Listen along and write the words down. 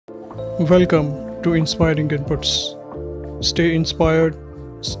Welcome to Inspiring Inputs. Stay inspired,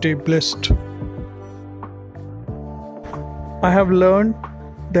 stay blessed. I have learned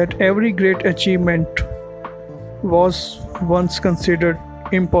that every great achievement was once considered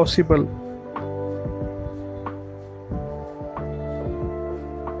impossible.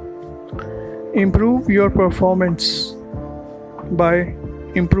 Improve your performance by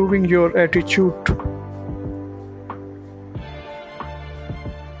improving your attitude.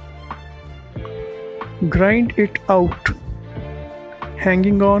 Grind it out,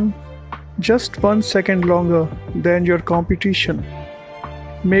 hanging on just 1 second longer than your competition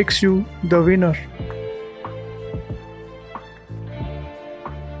makes you the winner.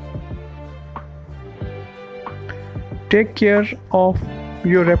 Take care of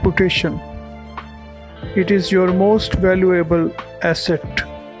your reputation. It is your most valuable asset.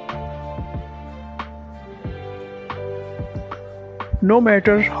 No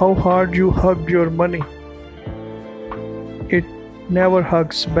matter how hard you hug your money, it never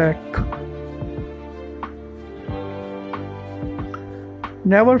hugs back.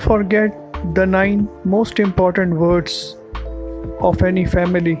 Never forget the 9 most important words of any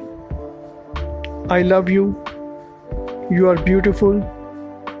family. I love you. You are beautiful.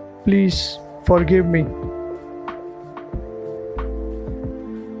 Please forgive me.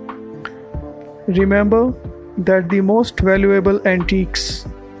 Remember that the most valuable antiques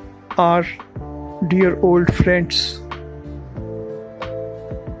are dear old friends.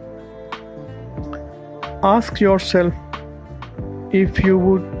 Ask yourself if you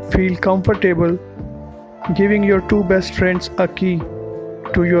would feel comfortable giving your 2 best friends a key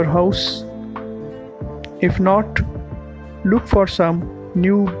to your house. If not, look for some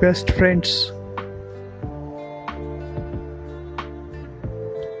new best friends.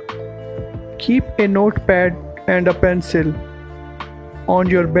 Keep a notepad and a pencil on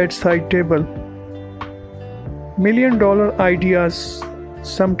your bedside table. $1,000,000 ideas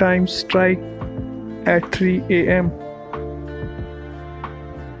sometimes strike at 3 a.m.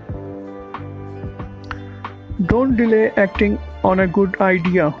 Don't delay acting on a good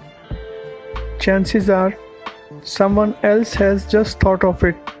idea. Chances are someone else has just thought of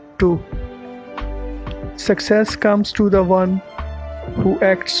it too. Success comes to the one who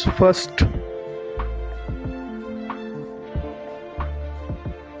acts first.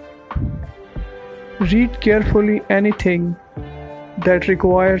 Read carefully anything that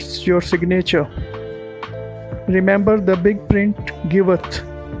requires your signature. Remember, the big print giveth,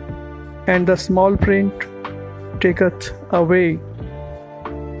 and the small print taketh away.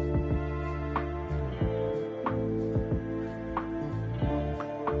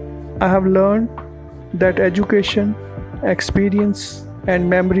 I have learned that education, experience, and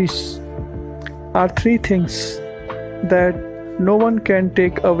memories are 3 things that no one can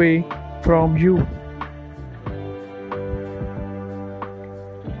take away from you.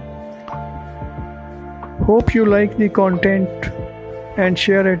 Hope you like the content and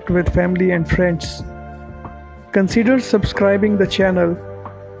share it with family and friends. Consider subscribing the channel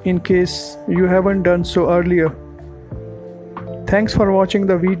in case you haven't done so earlier. Thanks for watching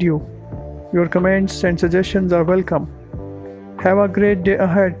the video. Your comments and suggestions are welcome. Have a great day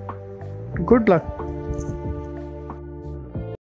ahead. Good luck.